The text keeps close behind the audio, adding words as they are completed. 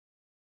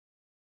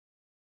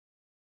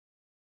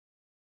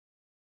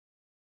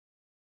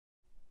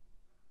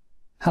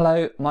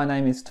Hello, my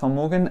name is Tom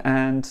Morgan,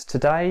 and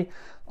today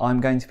I'm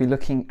going to be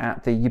looking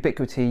at the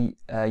Ubiquiti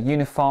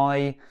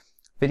UniFi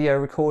video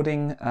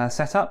recording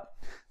setup.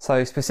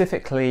 So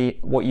specifically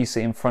what you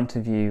see in front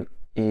of you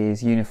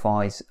is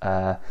UniFi's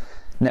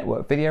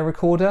network video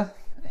recorder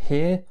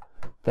here,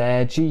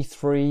 their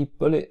G3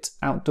 Bullet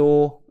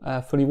outdoor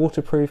fully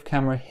waterproof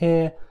camera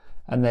here,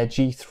 and their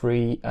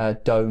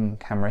G3 dome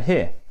camera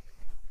here.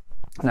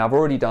 Now I've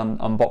already done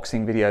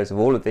unboxing videos of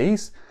all of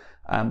these,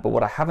 but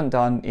what I haven't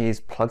done is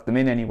plug them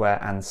in anywhere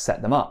and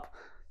set them up.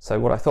 So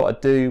what I thought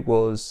I'd do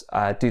was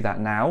do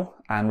that now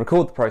and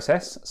record the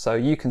process so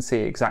you can see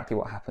exactly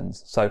what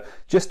happens. So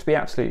just to be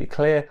absolutely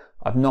clear,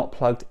 I've not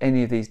plugged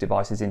any of these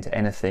devices into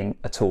anything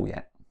at all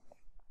yet.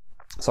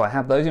 So I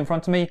have those in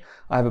front of me.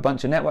 I have a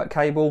bunch of network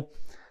cable,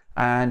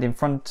 and in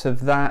front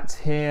of that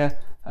here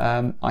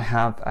I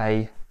have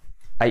a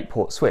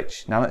 8-port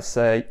switch. Now that's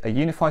a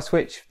UniFi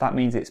switch. That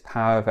means it's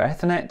power over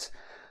Ethernet,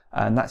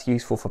 and that's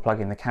useful for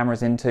plugging the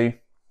cameras into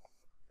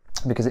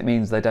because it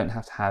means they don't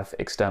have to have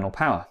external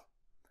power.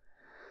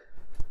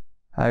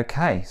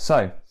 Okay,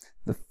 so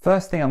the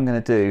first thing I'm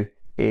going to do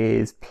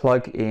is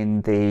plug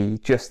in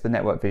just the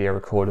network video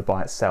recorder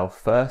by itself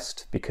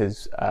first,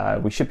 because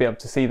we should be able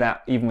to see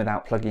that even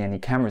without plugging any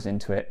cameras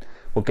into it.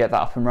 We'll get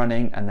that up and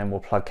running, and then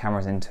we'll plug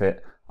cameras into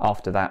it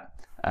after that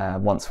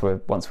once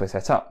we're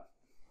set up.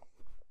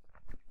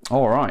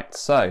 All right,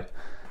 so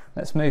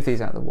let's move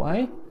these out of the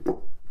way.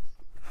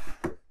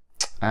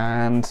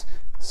 And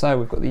so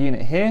we've got the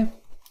unit here.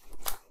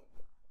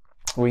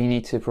 We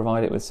need to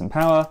provide it with some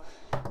power.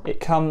 It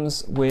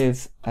comes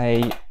with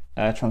a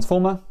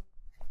transformer.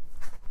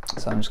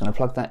 So I'm just going to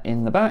plug that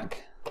in the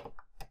back,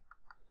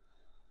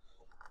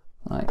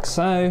 like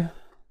so.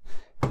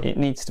 It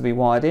needs to be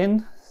wired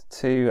in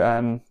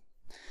to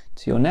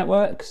your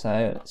network.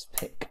 So let's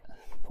pick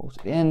port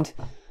at the end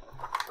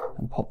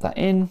and pop that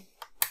in.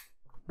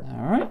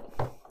 All right,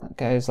 that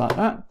goes like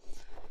that.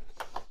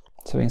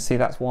 So we can see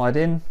that's wired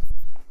in.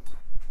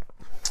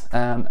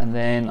 And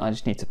then I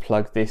just need to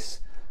plug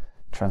this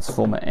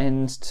transformer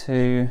end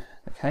to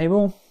the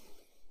cable.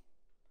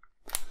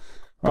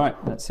 Right,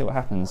 let's see what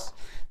happens.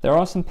 There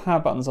are some power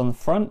buttons on the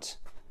front.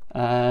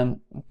 A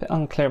bit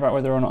unclear about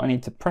whether or not I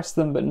need to press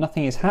them, but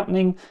nothing is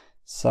happening.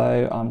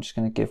 So I'm just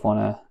going to give one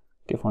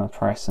a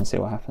press and see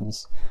what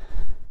happens.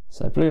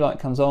 So blue light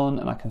comes on,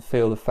 and I can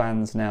feel the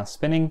fans now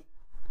spinning.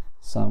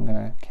 So I'm going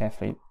to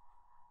carefully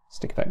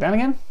stick it back down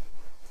again.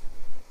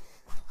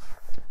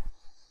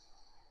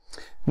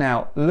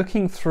 Now,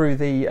 looking through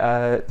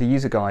the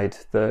user guide,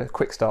 the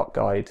quick start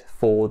guide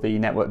for the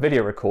network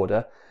video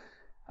recorder,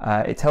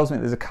 it tells me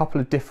there's a couple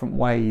of different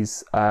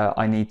ways I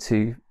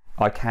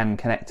can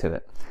connect to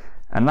it,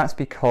 and that's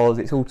because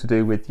it's all to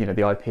do with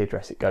the IP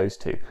address it goes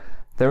to.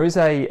 There is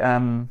there's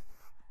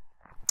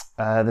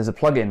a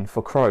plugin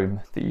for Chrome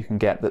that you can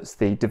get that's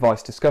the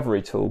device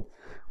discovery tool,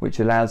 which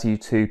allows you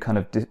to kind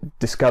of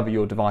discover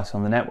your device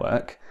on the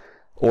network.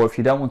 Or if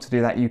you don't want to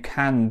do that, you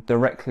can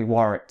directly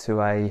wire it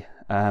to a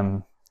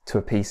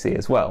PC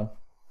as well.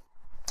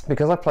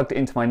 Because I plugged it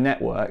into my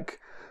network,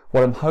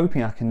 what I'm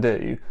hoping I can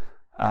do,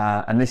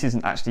 and this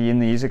isn't actually in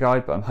the user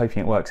guide, but I'm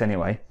hoping it works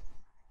anyway,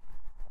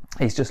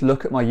 is just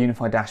look at my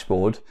UniFi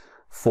dashboard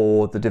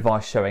for the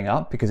device showing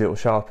up, because it will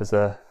show up as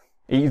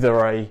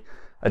either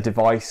a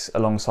device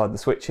alongside the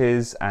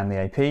switches and the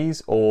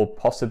APs, or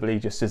possibly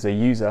just as a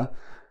user.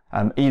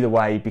 Either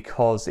way,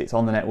 because it's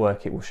on the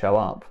network, it will show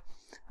up.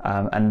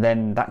 And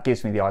then that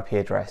gives me the IP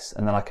address,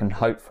 and then I can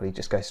hopefully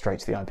just go straight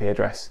to the IP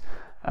address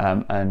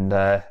and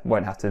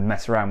won't have to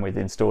mess around with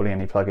installing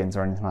any plugins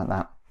or anything like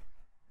that.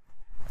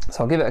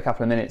 So I'll give it a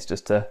couple of minutes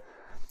just to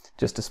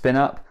spin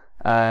up.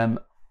 I'm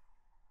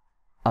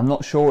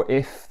not sure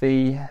if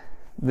the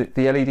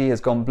LED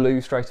has gone blue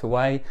straight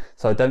away,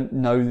 so I don't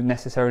know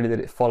necessarily that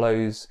it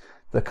follows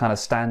the kind of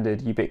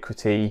standard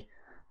Ubiquiti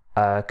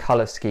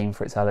color scheme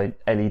for its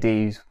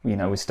LEDs,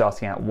 with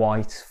starting out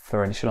white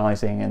for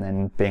initializing and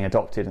then being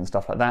adopted and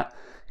stuff like that.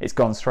 It's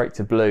gone straight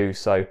to blue,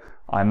 so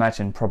I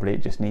imagine probably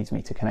it just needs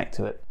me to connect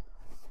to it.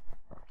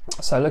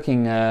 So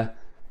looking at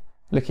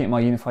my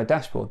UniFi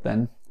dashboard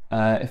then,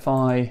 if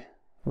I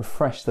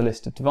refresh the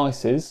list of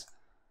devices,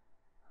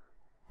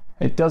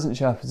 it doesn't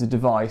show up as a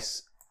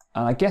device,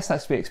 and I guess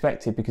that's to be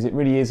expected because it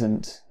really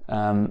isn't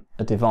a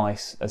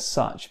device as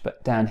such.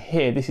 But down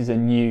here, this is a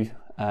new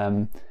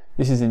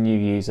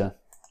user,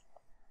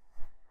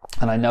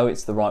 and I know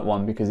it's the right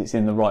one because it's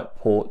in the right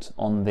port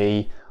on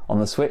the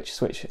switch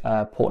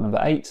port number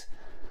 8,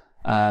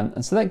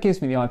 and so that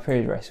gives me the IP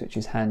address, which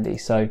is handy.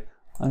 So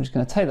I'm just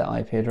going to take that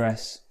IP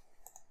address,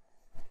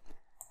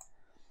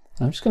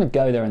 and I'm just going to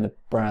go there in the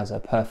browser.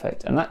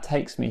 Perfect, and that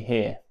takes me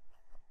here.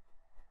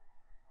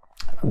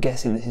 I'm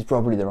guessing this is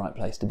probably the right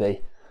place to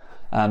be.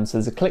 So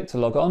there's a click to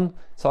log on.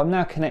 So I'm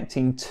now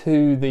connecting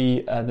to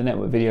the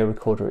network video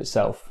recorder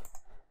itself.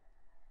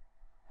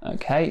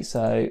 Okay,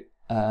 so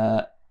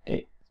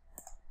it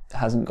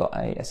hasn't got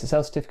a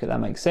SSL certificate. That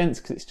makes sense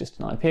because it's just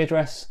an IP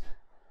address,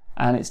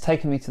 and it's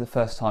taken me to the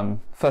first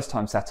time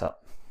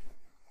setup.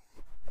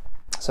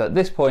 So at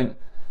this point,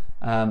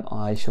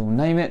 I shall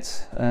name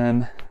it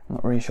I'm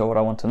not really sure what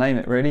I want to name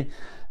it really.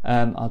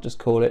 I'll just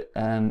call it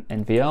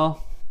NVR.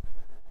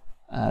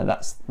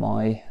 That's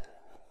my,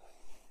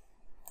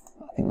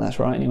 I think that's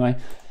right anyway.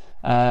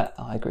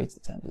 I agree to the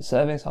terms of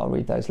service. I'll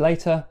read those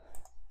later.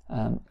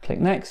 Click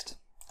next,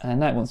 and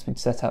now it wants me to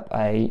set up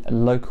a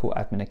local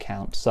admin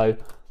account. So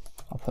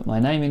I'll put my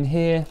name in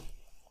here,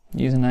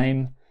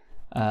 username,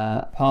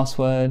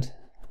 password,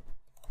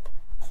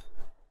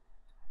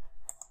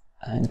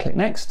 and click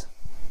next.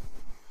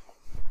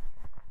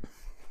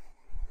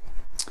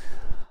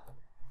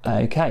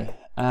 Okay,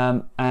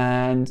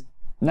 and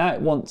now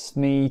it wants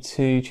me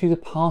to choose a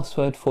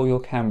password for your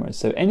cameras.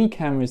 So any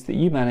cameras that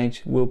you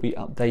manage will be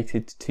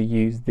updated to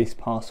use this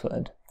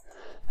password.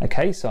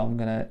 Okay, so I'm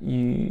going to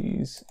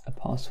use a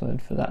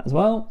password for that as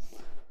well.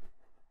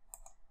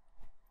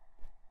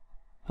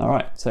 All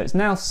right, so it's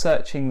now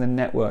searching the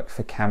network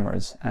for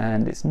cameras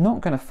and it's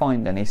not going to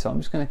find any, so I'm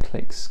just going to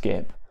click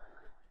skip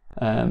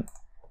and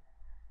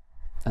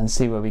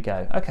see where we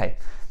go. Okay,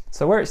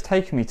 so where it's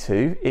taken me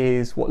to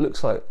is what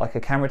looks like a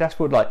camera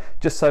dashboard. Like,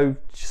 just so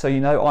you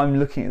know, I'm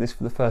looking at this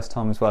for the first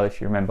time as well. If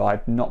you remember,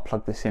 I've not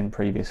plugged this in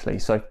previously,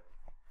 so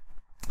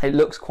it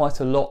looks quite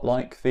a lot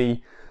like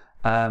the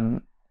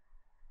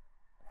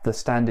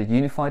standard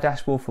UniFi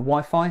dashboard for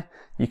Wi-Fi.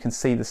 You can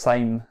see the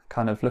same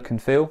kind of look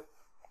and feel,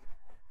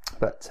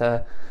 but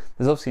there's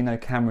obviously no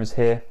cameras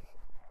here.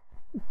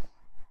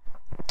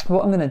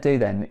 What I'm going to do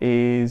then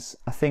is,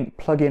 I think,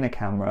 plug in a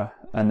camera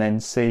and then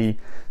see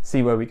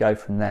where we go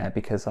from there,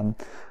 because I'm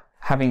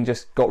having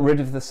just got rid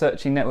of the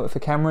searching network for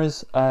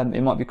cameras.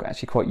 It might be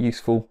actually quite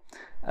useful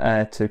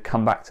to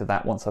come back to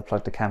that once I've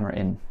plugged the camera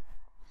in.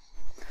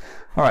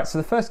 All right, so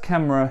the first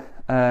camera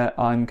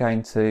I'm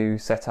going to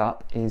set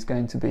up is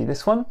going to be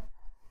this one.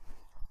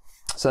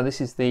 So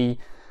this is the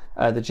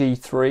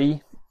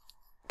G3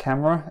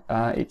 camera.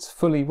 It's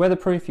fully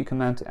weatherproof. You can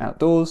mount it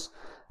outdoors.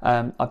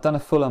 I've done a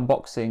full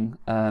unboxing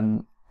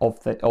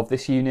of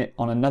this unit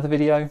on another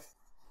video,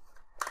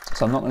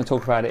 so I'm not going to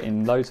talk about it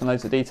in loads and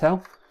loads of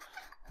detail.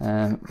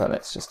 But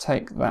let's just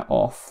take that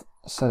off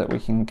so that we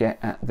can get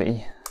at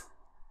the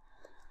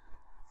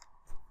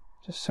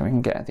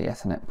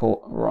Ethernet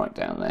port right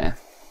down there.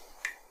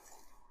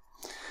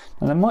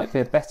 Now there might be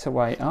a better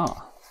way.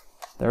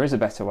 There is a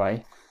better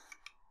way.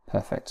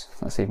 Perfect.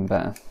 That's even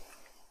better.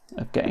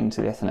 Of getting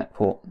to the Ethernet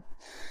port.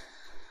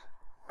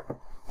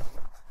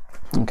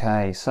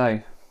 Okay,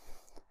 so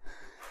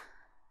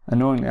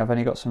annoyingly I've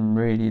only got some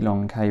really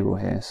long cable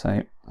here,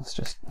 so let's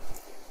just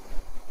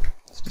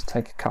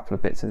take a couple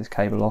of bits of this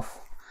cable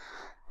off,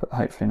 but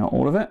hopefully not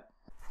all of it.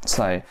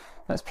 So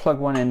let's plug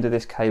one end of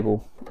this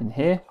cable in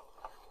here,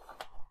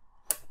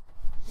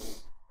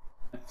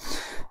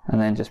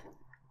 and then just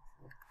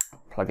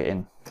plug it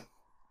in.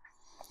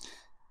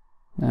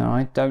 Now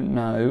I don't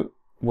know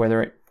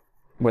whether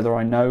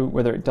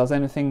it does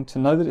anything to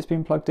know that it's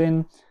been plugged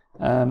in,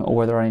 or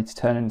whether I need to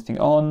turn anything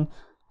on.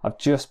 I've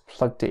just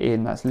plugged it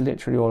in. That's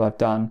literally all I've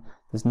done.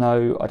 I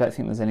don't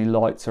think there's any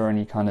lights or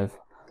any kind of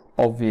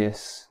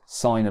obvious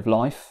sign of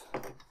life.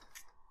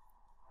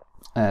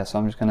 So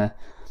I'm just going to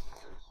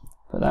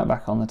put that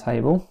back on the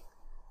table.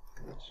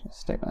 Just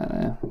stick that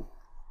there.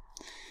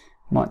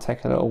 Might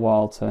take a little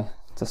while to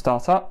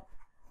start up.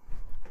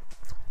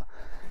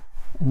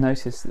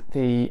 Notice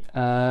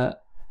that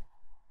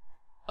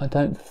I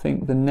don't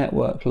think the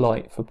network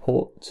light for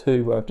port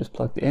 2, where I've just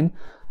plugged it in,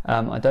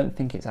 I don't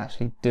think it's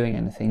actually doing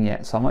anything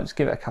yet, so I might just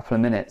give it a couple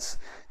of minutes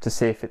to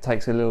see if it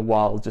takes a little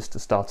while just to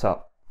start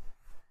up.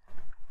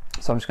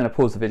 So I'm just going to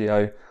pause the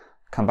video,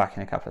 come back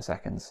in a couple of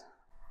seconds.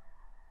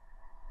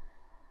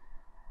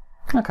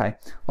 Okay,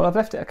 well, I've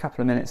left it a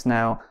couple of minutes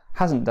now,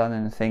 hasn't done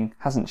anything,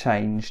 hasn't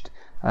changed.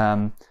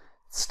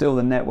 Still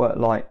the network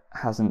light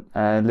hasn't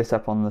lit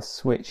up on the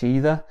switch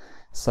either,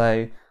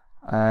 so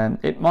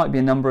it might be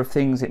a number of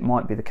things. It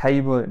might be the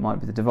cable, it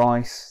might be the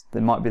device,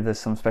 there's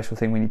some special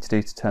thing we need to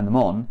do to turn them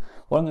on.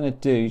 What I'm going to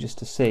do, just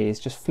to see, is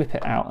just flip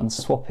it out and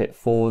swap it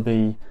for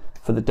the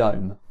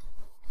dome,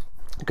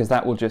 because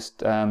that will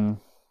just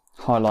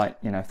highlight,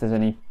 you know, if there's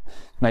any,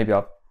 maybe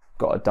I've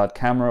got a dud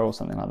camera or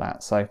something like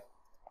that. So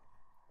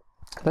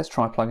let's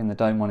try plugging the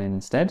dome one in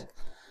instead.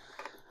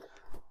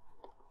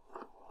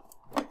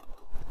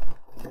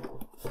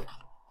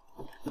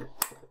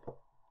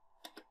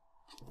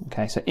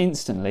 Okay, so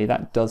instantly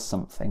that does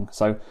something.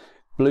 So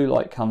blue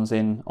light comes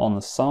in on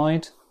the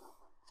side,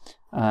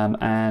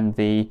 and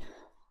the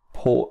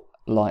port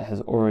light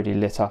has already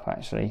lit up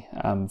actually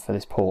for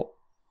this port.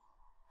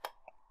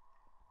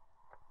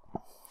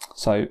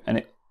 So,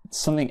 and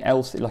something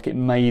else, like it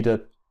made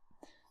a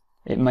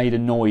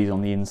noise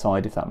on the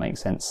inside, if that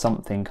makes sense.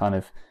 Something kind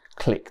of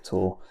clicked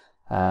or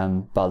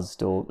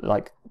buzzed, or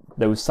like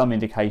there was some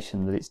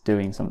indication that it's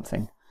doing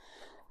something.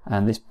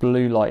 And this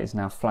blue light is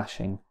now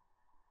flashing.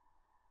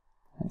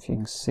 If you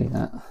can see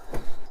that,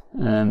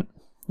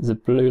 there's a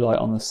blue light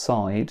on the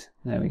side,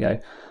 there we go,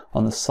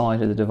 on the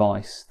side of the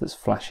device that's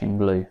flashing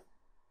blue.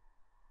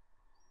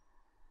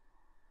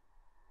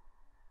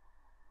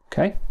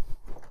 Okay,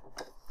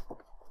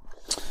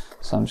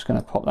 so I'm just going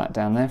to pop that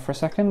down there for a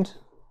second,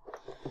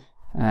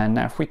 and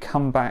now if we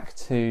come back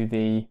to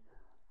the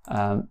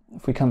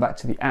if we come back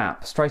to the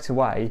app, straight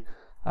away,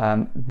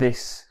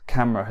 this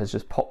camera has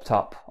just popped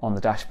up on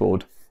the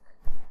dashboard.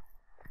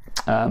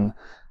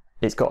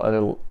 It's got a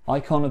little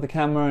icon of the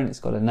camera and it's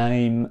got a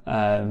name,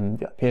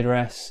 the IP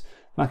address,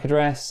 MAC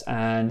address,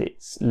 and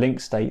its link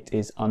state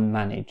is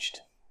unmanaged.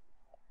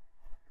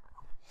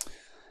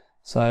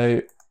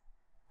 So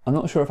I'm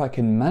not sure if I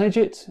can manage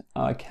it.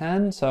 I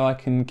can, so I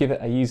can give it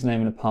a username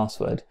and a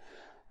password.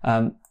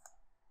 So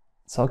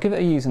I'll give it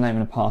a username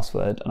and a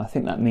password, and I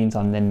think that means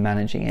I'm then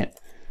managing it.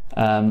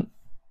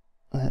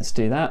 Let's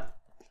do that.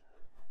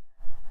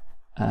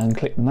 And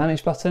click the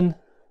Manage button.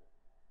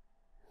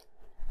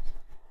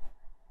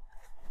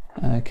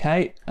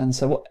 Okay, and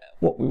so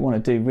what we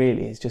want to do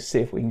really is just see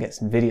if we can get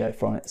some video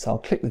from it. So I'll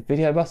click the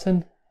video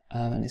button,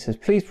 and it says,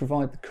 please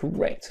provide the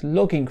correct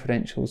login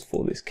credentials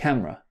for this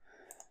camera.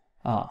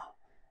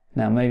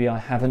 Now maybe I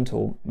haven't,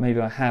 or maybe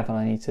I have and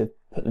I need to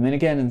put them in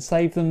again and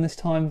save them this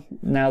time,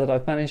 now that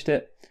I've managed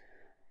it.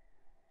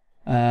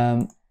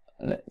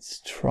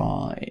 Let's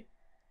try,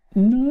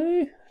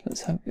 no,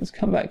 let's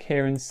come back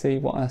here and see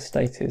what our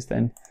state is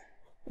then.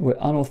 We're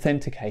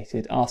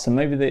unauthenticated. So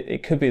maybe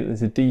it could be that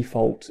there's a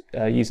default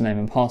username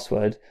and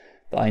password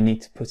that I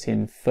need to put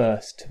in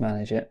first to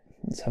manage it.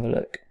 Let's have a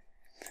look.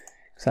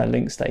 So our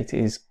link state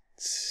is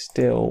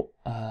still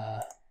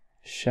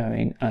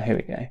showing, here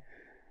we go.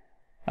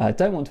 I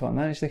don't want to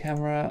unmanage the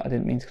camera, I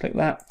didn't mean to click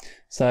that.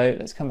 So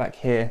let's come back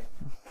here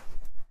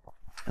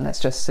and let's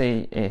just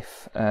see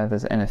if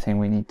there's anything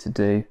we need to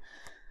do.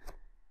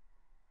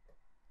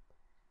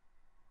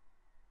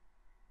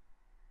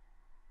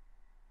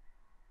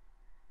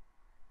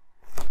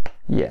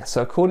 Yeah,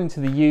 so according to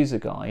the user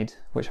guide,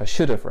 which I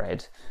should have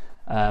read,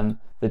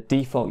 the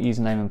default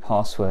username and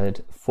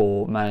password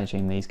for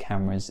managing these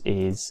cameras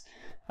is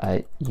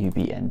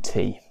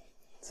UBNT.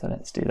 So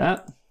let's do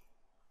that.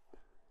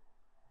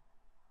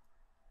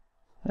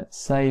 Let's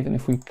save, and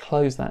if we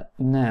close that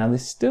now,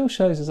 this still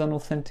shows as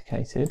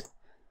unauthenticated,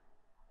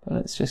 but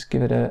let's just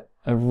give it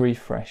a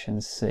refresh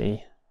and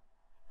see.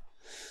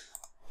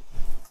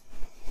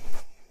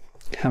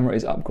 Camera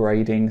is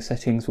upgrading,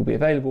 settings will be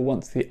available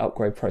once the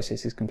upgrade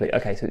process is complete.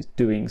 Okay, so it's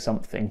doing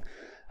something,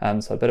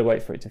 so I better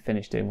wait for it to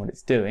finish doing what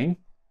it's doing.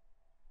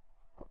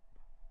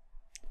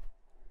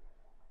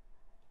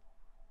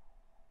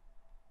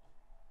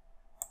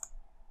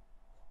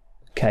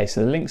 Okay,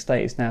 so the link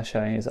state is now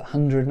showing as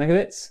 100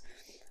 megabits.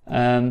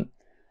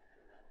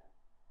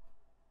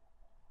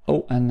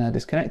 Oh, and now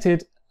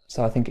disconnected,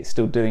 so I think it's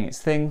still doing its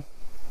thing.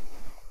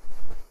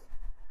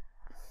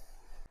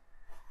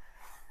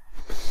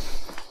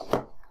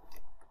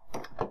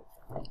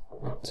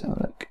 Let's have a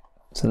look.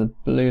 So the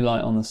blue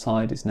light on the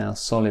side is now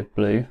solid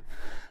blue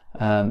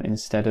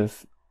instead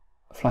of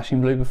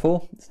flashing blue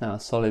before. It's now a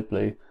solid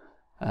blue,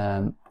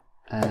 and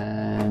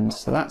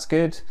so that's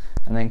good.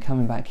 And then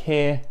coming back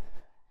here,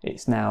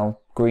 it's now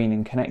green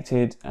and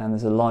connected, and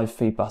there's a live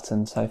feed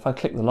button. So if I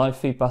click the live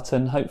feed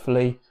button,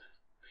 hopefully,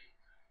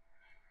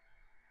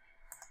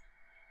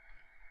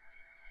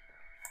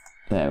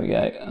 there we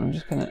go. I'm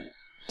just going to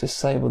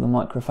disable the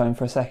microphone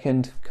for a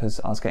second because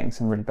I was getting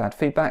some really bad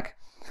feedback.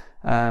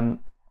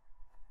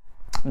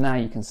 Now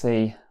you can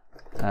see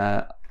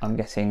I'm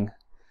getting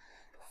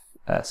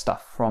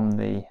stuff from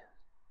the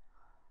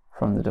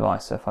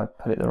device. So if I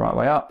put it the right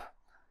way up,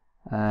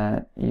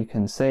 you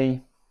can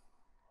see.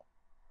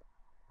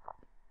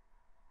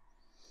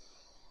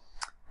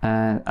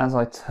 And as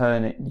I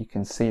turn it, you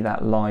can see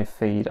that live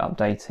feed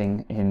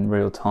updating in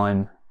real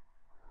time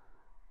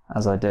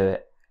as I do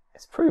it.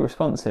 It's pretty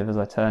responsive as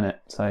I turn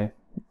it, so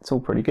it's all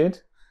pretty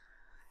good.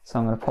 So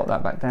I'm going to pop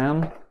that back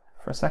down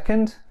for a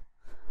second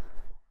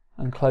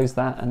and close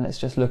that, and let's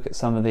just look at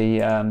some of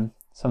the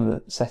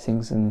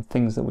settings and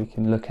things that we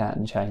can look at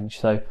and change.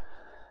 So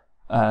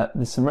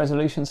there's some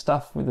resolution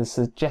stuff with the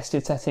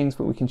suggested settings,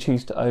 but we can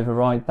choose to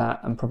override that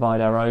and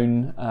provide our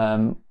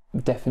own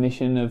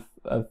definition of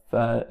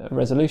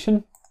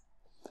resolution.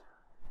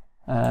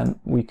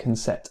 We can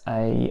set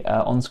a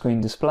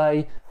on-screen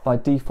display. By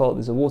default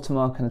there's a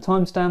watermark and a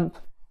timestamp.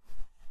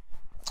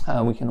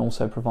 We can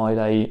also provide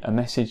a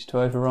message to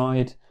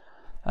override.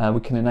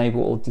 We can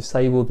enable or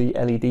disable the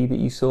LED that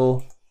you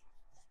saw.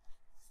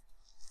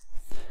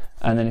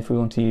 And then if we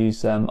want to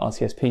use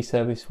RTSP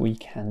service, we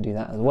can do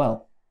that as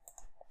well.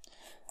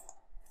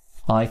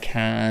 I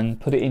can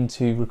put it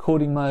into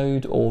recording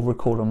mode, or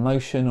record on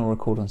motion, or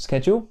record on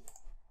schedule.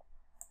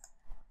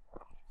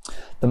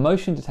 The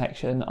motion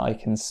detection, I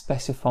can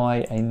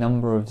specify a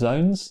number of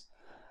zones.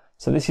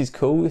 So this is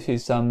cool.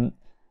 This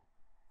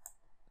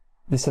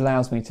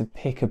allows me to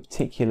pick a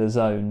particular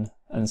zone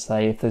and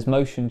say if there's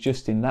motion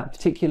just in that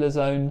particular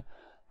zone,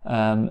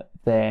 then,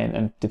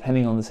 and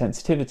depending on the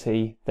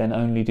sensitivity, then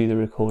only do the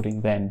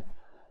recording then.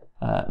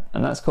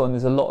 And that's cool, and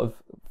there's a lot of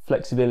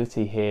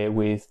flexibility here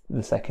with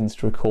the seconds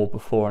to record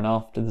before and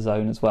after the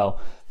zone as well.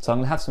 So I'm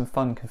going to have some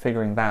fun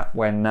configuring that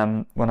when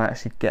I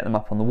actually get them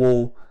up on the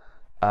wall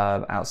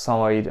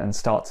outside and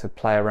start to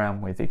play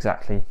around with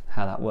exactly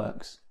how that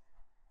works.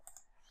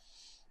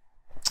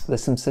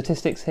 there's some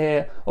statistics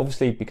here.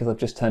 Obviously, because I've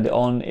just turned it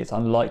on, it's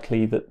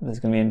unlikely that there's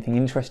going to be anything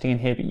interesting in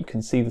here, but you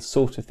can see the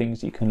sort of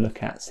things you can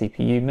look at: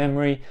 CPU,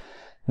 memory,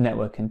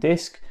 network and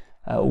disk,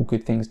 all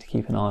good things to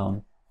keep an eye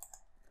on.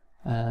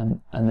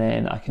 And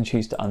then I can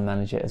choose to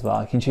unmanage it as well.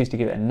 I can choose to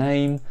give it a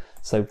name.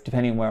 So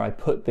depending on where I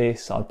put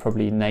this, I'd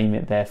probably name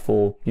it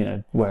therefore, you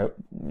know, where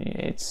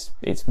its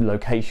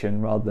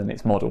location rather than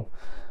its model.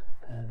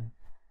 And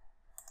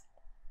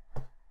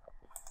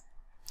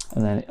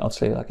then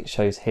obviously, like it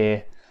shows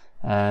here,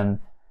 coming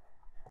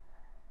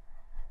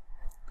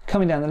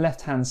down the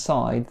left hand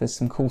side, there's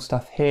some cool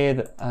stuff here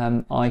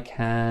that I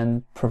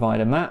can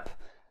provide a map,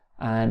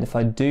 and if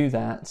I do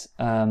that,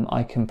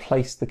 I can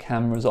place the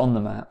cameras on the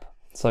map.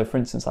 So for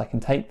instance, I can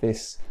take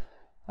this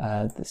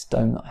this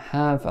dome that I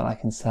have, and I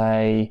can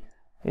say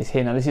it's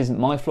here. Now this isn't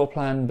my floor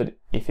plan, but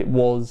if it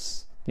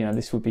was, you know,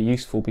 this would be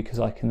useful, because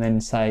I can then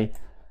say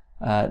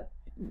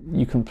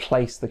you can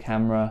place the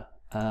camera,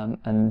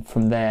 and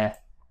from there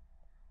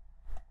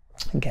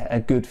get a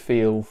good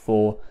feel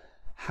for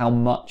how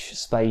much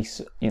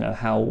space, you know,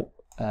 how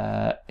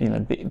you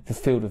know, the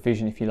field of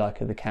vision, if you like,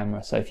 of the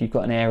camera. So if you've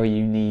got an area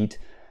you need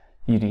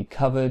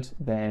covered,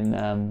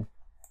 then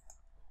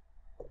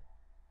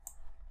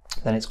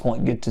it's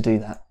quite good to do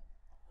that.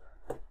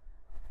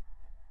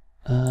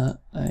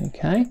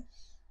 Okay,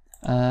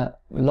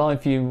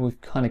 live view we've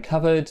kind of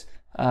covered.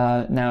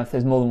 Now if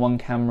there's more than one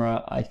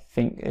camera, I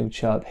think it would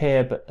show up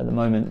here, but at the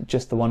moment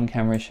just the one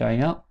camera is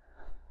showing up.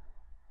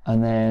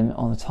 And then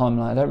on the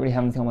timeline, I don't really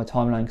have anything on my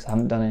timeline because I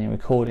haven't done any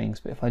recordings,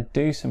 but if I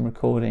do some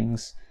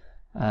recordings,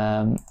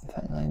 in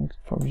fact, I can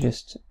probably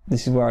just,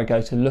 this is where I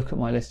go to look at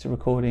my list of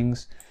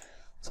recordings.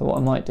 So what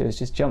I might do is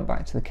just jump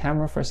back to the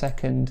camera for a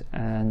second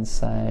and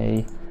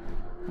say,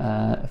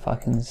 if I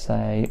can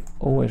say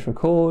always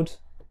record,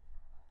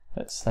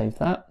 let's save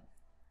that.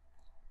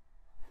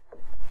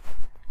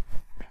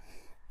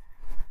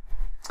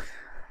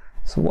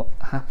 So what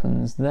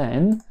happens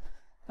then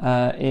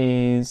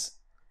is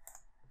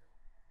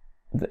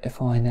that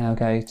if I now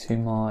go to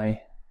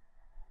my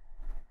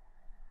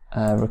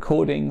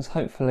recordings,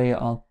 hopefully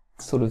I'll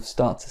sort of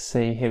start to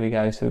see, here we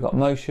go, so we've got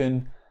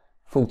motion,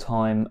 full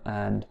time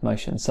and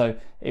motion. So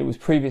it was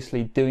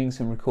previously doing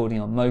some recording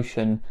on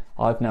motion,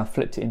 I've now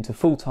flipped it into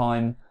full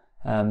time,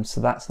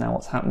 so that's now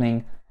what's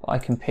happening. But I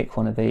can pick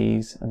one of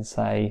these and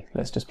say,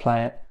 let's just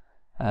play it.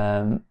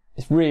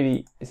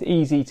 It's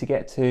easy to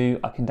get to,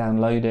 I can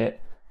download it,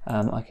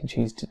 I can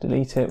choose to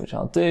delete it, which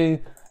I'll do.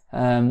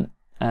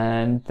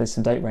 And there's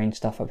some date range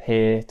stuff up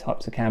here,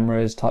 types of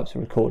cameras, types of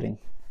recording.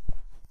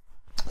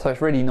 So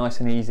it's really nice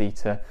and easy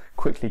to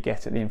quickly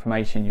get at the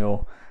information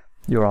you're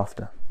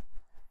after.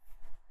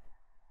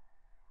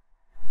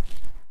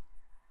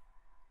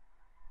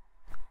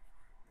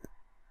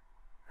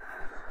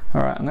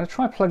 All right, I'm going to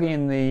try plugging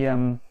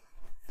in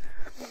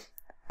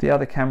the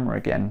other camera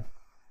again.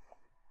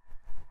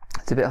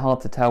 It's a bit hard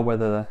to tell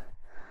whether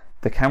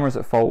the camera's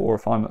at fault or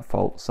if I'm at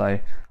fault, so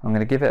I'm going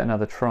to give it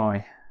another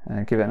try.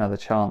 Give it another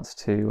chance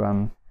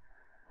to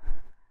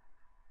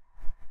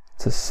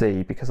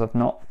see, because I've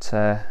not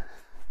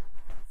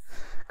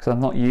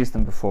used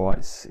them before.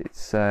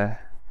 It's a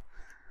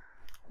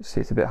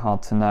bit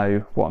hard to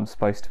know what I'm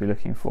supposed to be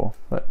looking for.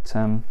 But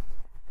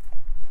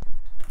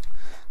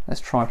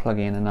let's try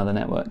plugging in another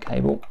network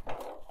cable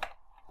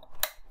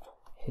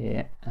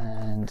here,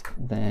 and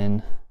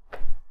then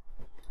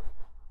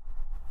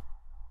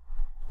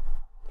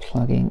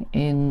plugging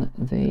in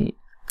the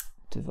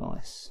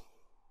device.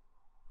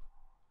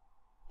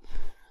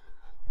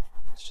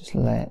 Just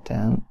lay it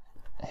down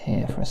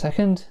here for a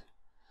second,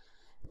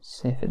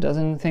 see if it does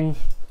anything.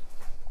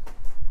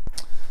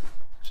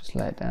 Just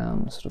lay it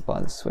down sort of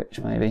by the switch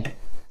maybe.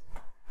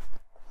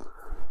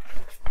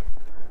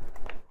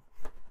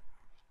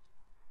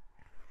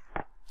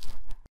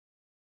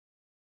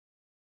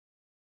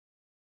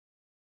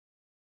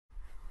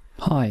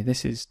 Hi,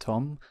 this is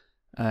Tom,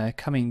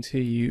 coming to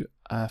you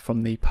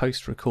from the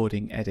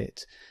post-recording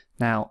edit.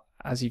 Now,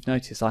 as you've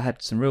noticed, I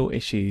had some real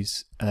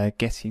issues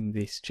getting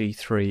this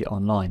G3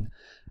 online,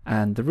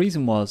 and the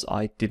reason was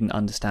I didn't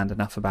understand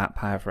enough about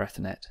Power over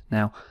Ethernet.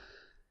 Now,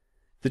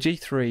 the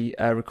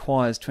G3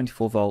 requires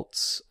 24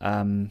 volts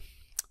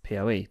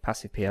PoE,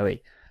 passive PoE,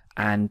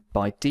 and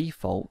by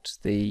default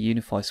the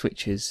UniFi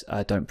switches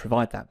don't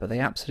provide that, but they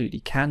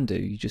absolutely can do.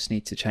 You just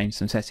need to change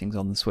some settings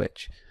on the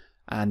switch,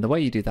 and the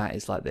way you do that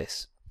is like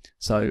this.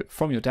 So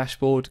from your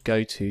dashboard,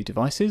 go to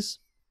Devices,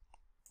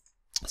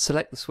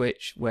 select the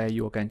switch where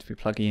you're going to be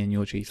plugging in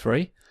your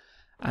G3,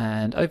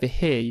 and over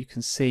here you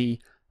can see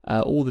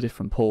all the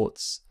different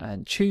ports,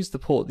 and choose the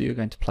port that you're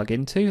going to plug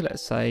into.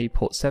 Let's say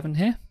port 7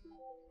 here,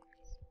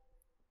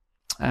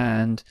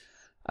 and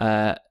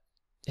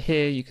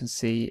here you can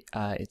see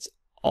it's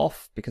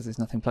off because there's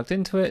nothing plugged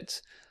into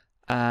it,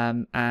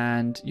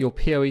 and your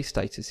PoE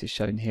status is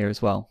shown here as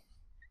well.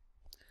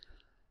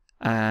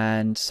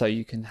 And so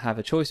you can have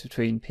a choice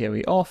between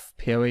PoE off,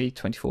 PoE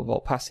 24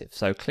 volt passive.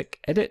 So click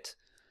edit,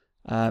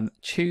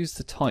 choose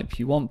the type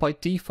you want. By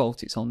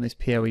default it's on this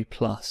PoE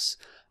plus,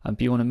 but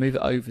you want to move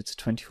it over to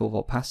 24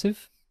 volt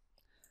passive.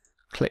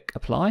 Click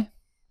apply,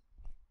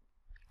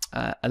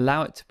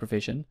 allow it to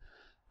provision,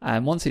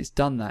 and once it's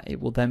done that,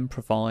 it will then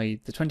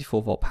provide the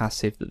 24-volt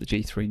passive that the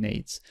G3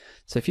 needs.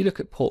 So if you look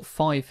at port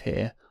 5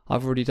 here,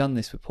 I've already done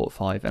this with port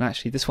 5, and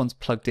actually this one's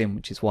plugged in,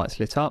 which is why it's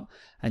lit up,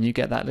 and you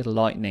get that little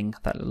lightning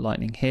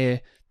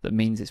here that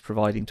means it's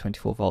providing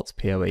 24 volts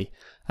PoE,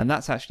 and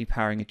that's actually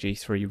powering a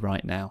G3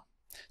 right now.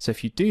 So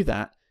if you do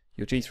that,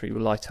 your G3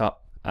 will light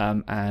up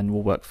and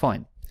will work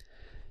fine.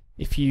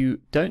 If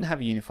you don't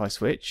have a UniFi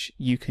switch,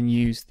 you can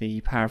use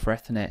the Power over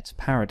Ethernet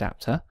power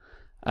adapter,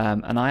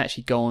 and I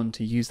actually go on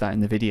to use that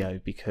in the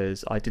video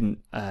because I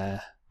didn't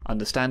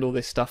understand all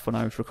this stuff when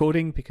I was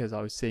recording because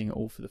I was seeing it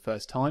all for the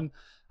first time.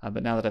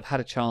 But now that I've had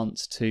a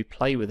chance to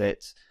play with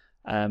it,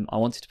 I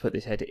wanted to put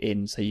this edit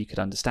in so you could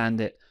understand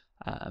it.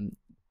 And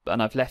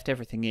I've left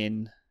everything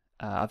in.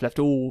 I've left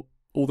all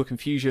the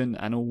confusion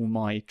and all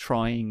my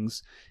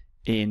tryings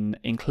in,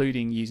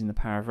 including using the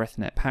Power over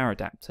Ethernet power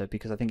adapter,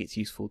 because I think it's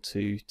useful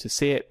to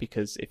see it,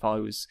 because if I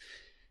was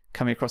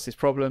coming across this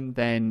problem,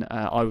 then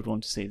I would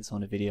want to see this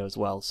on a video as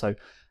well. So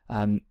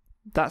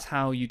that's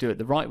how you do it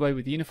the right way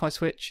with the UniFi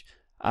switch.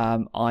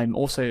 I'm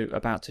also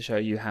about to show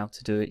you how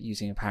to do it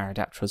using a power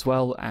adapter as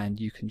well, and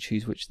you can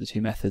choose which of the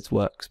two methods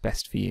works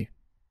best for you.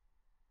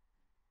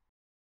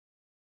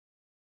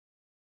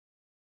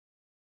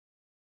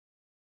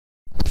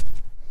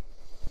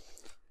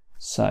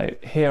 So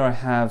here I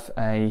have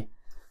a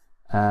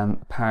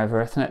Power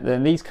over Ethernet.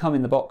 Then these come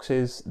in the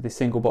boxes, the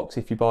single box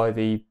if you buy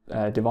the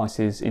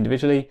devices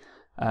individually.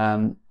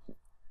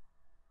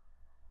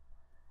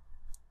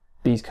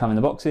 These come in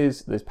the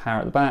boxes, there's power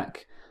at the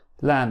back,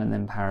 LAN, and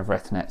then Power over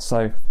Ethernet.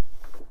 So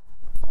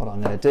what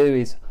I'm going to do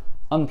is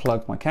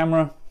unplug my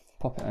camera,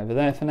 pop it over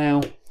there for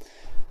now.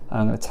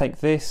 I'm going to take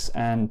this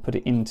and put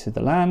it into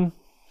the LAN.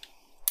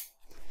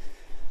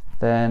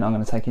 Then I'm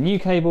going to take a new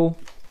cable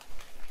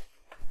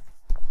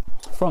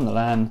from the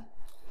LAN,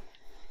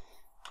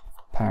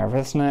 Power over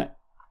Ethernet,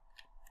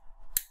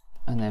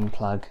 and then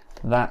plug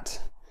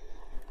that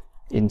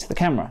into the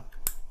camera.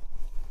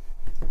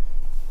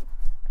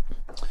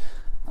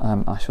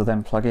 I shall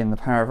then plug in the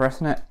Power over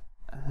Ethernet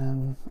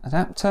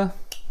adapter.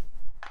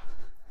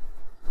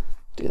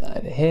 Do that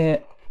over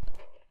here.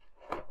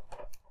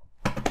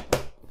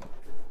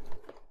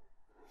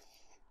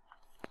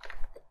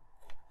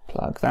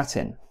 Plug that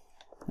in,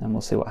 and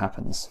we'll see what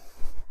happens.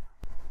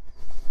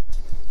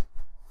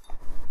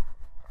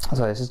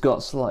 So this has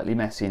got slightly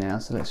messy now,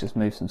 so let's just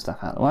move some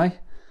stuff out of the way.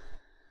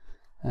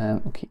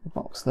 We'll keep the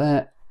box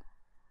there.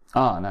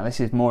 Now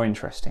this is more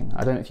interesting.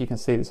 I don't know if you can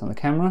see this on the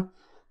camera.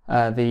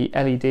 The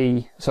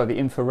the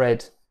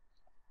infrared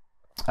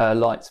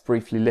lights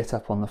briefly lit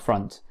up on the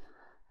front,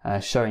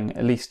 showing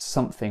at least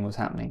something was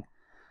happening.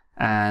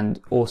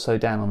 And also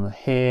down on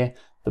here,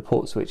 the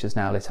port switch is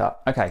now lit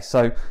up. Okay,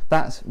 so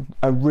that's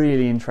a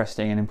really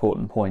interesting and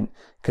important point,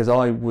 because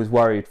I was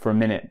worried for a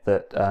minute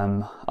that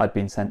I'd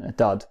been sent a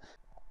dud.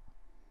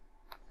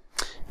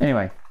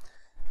 Anyway,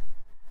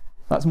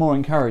 that's more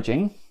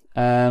encouraging.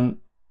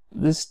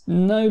 There's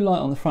no light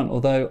on the front,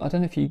 although I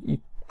don't know if you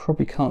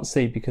probably can't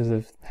see because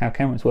of how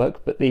cameras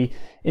work, but the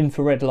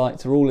infrared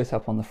lights are all lit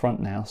up on the front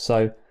now.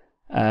 So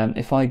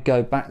if I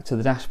go back to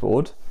the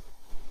dashboard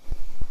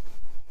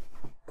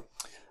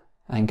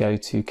and go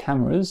to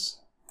cameras,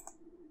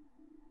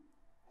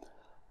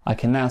 I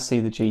can now see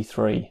the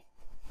G3,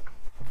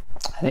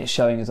 and it's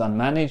showing as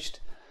unmanaged,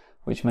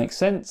 which makes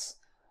sense.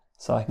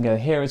 So I can go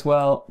here as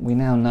well. We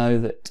now know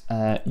that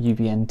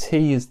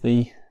UBNT is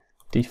the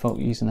default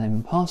username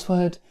and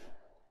password.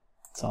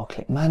 So I'll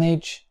click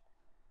manage,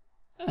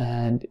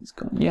 and it's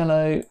gone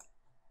yellow.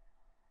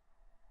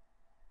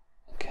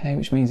 Okay,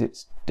 which means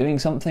it's doing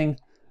something.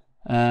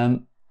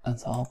 And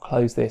so I'll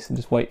close this and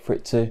just wait for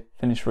it to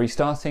finish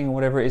restarting or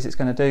whatever it is it's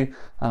going to do.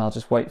 And I'll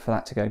just wait for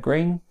that to go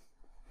green.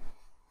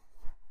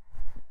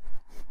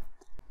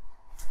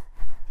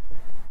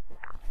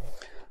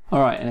 All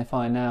right, and if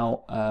I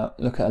now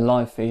look at a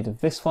live feed of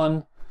this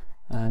one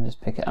and just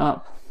pick it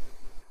up,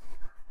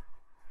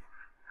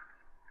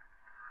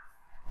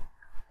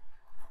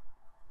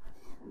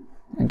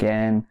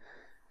 again,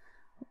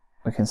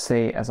 we can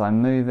see as I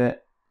move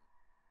it,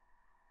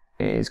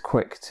 it is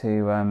quick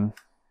to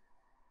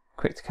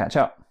catch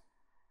up.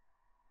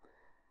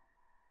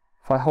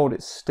 If I hold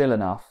it still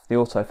enough, the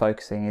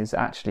auto-focusing is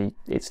actually,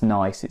 it's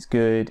nice, it's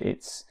good,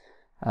 it's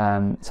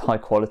high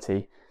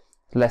quality.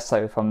 Less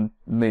so if I'm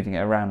moving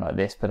it around like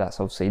this, but that's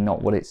obviously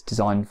not what it's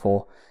designed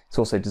for. It's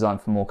also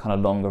designed for more kind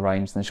of longer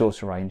range than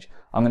shorter range.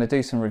 I'm going to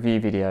do some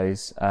review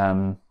videos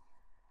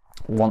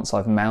once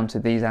I've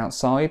mounted these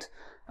outside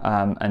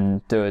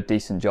and do a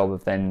decent job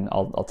of then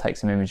I'll take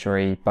some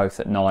imagery both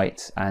at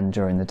night and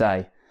during the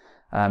day.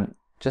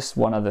 Just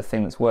one other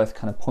thing that's worth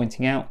kind of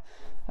pointing out.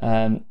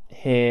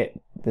 Here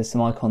there's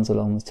some icons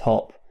along the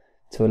top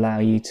to allow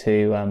you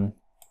to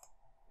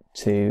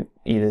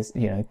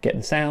either get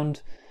the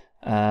sound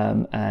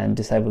and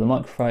disable the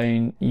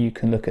microphone. You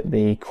can look at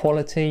the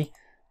quality.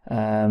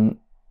 So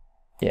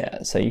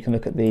you can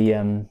look at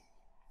the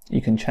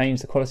you can change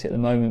the quality. At the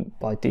moment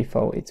by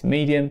default it's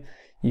medium.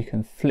 You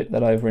can flip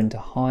that over into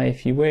high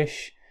if you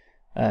wish,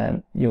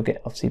 you'll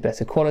get obviously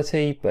better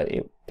quality, but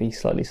it'll be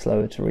slightly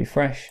slower to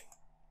refresh.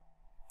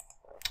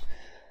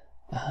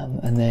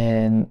 And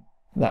then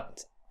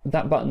that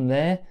button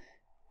there,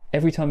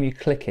 every time you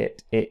click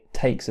it, it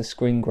takes a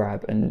screen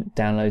grab and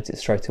downloads it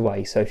straight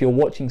away. So if you're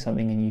watching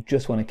something and you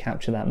just want to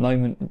capture that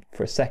moment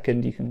for a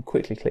second, you can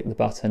quickly click the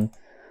button.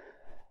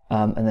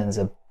 And then there's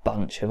a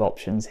bunch of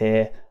options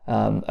here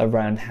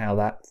around how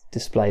that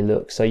display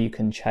looks. So you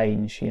can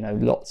change,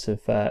 lots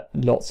of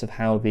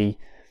how the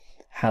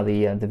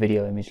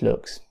video image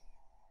looks.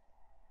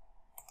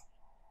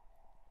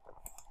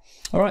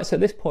 All right, so at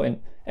this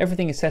point,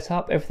 everything is set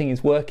up, everything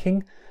is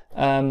working.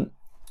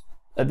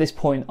 At this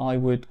point, I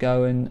would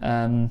go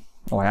and,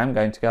 or I am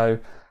going to go,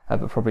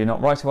 but probably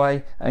not right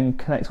away, and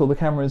connect all the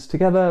cameras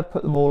together,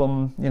 put them all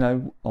on,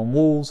 on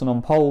walls and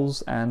on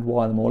poles, and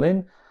wire them all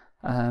in.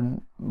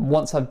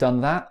 Once I've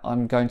done that,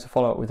 I'm going to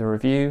follow up with a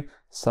review.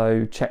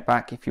 So check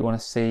back if you want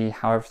to see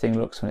how everything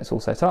looks when it's all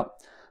set up.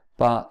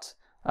 But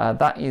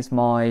that is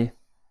my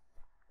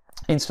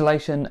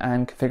installation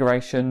and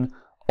configuration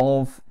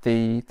of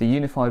the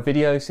UniFi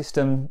video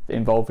system,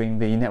 involving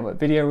the network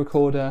video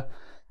recorder,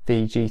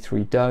 the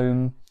G3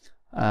 dome,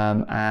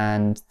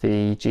 and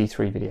the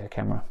G3 video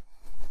camera.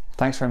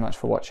 Thanks very much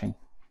for watching.